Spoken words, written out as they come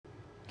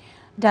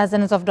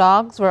Dozens of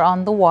dogs were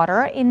on the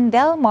water in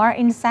Del Mar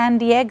in San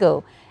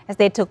Diego as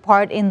they took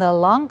part in the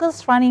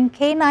longest-running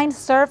canine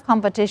surf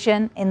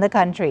competition in the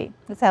country.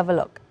 Let's have a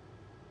look.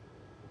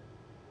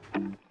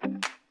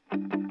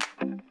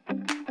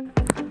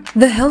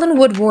 The Helen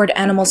Woodward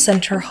Animal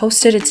Center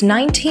hosted its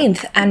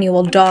 19th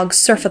annual Dog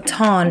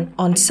Surfathon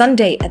on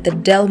Sunday at the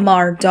Del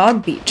Mar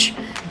Dog Beach.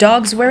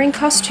 Dogs wearing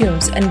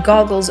costumes and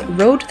goggles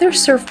rode their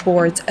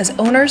surfboards as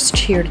owners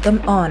cheered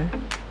them on.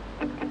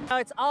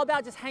 It's all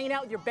about just hanging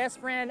out with your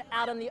best friend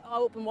out on the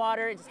open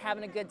water and just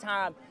having a good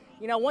time.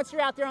 You know, once you're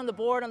out there on the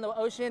board, on the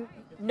ocean,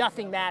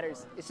 nothing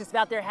matters. It's just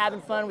out there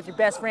having fun with your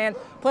best friend.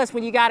 Plus,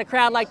 when you got a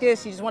crowd like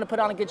this, you just want to put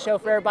on a good show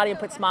for everybody and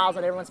put smiles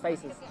on everyone's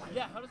faces.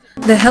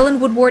 The Helen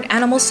Woodward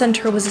Animal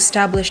Center was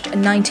established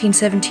in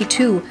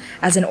 1972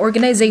 as an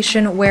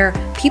organization where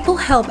people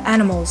help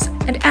animals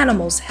and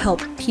animals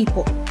help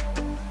people.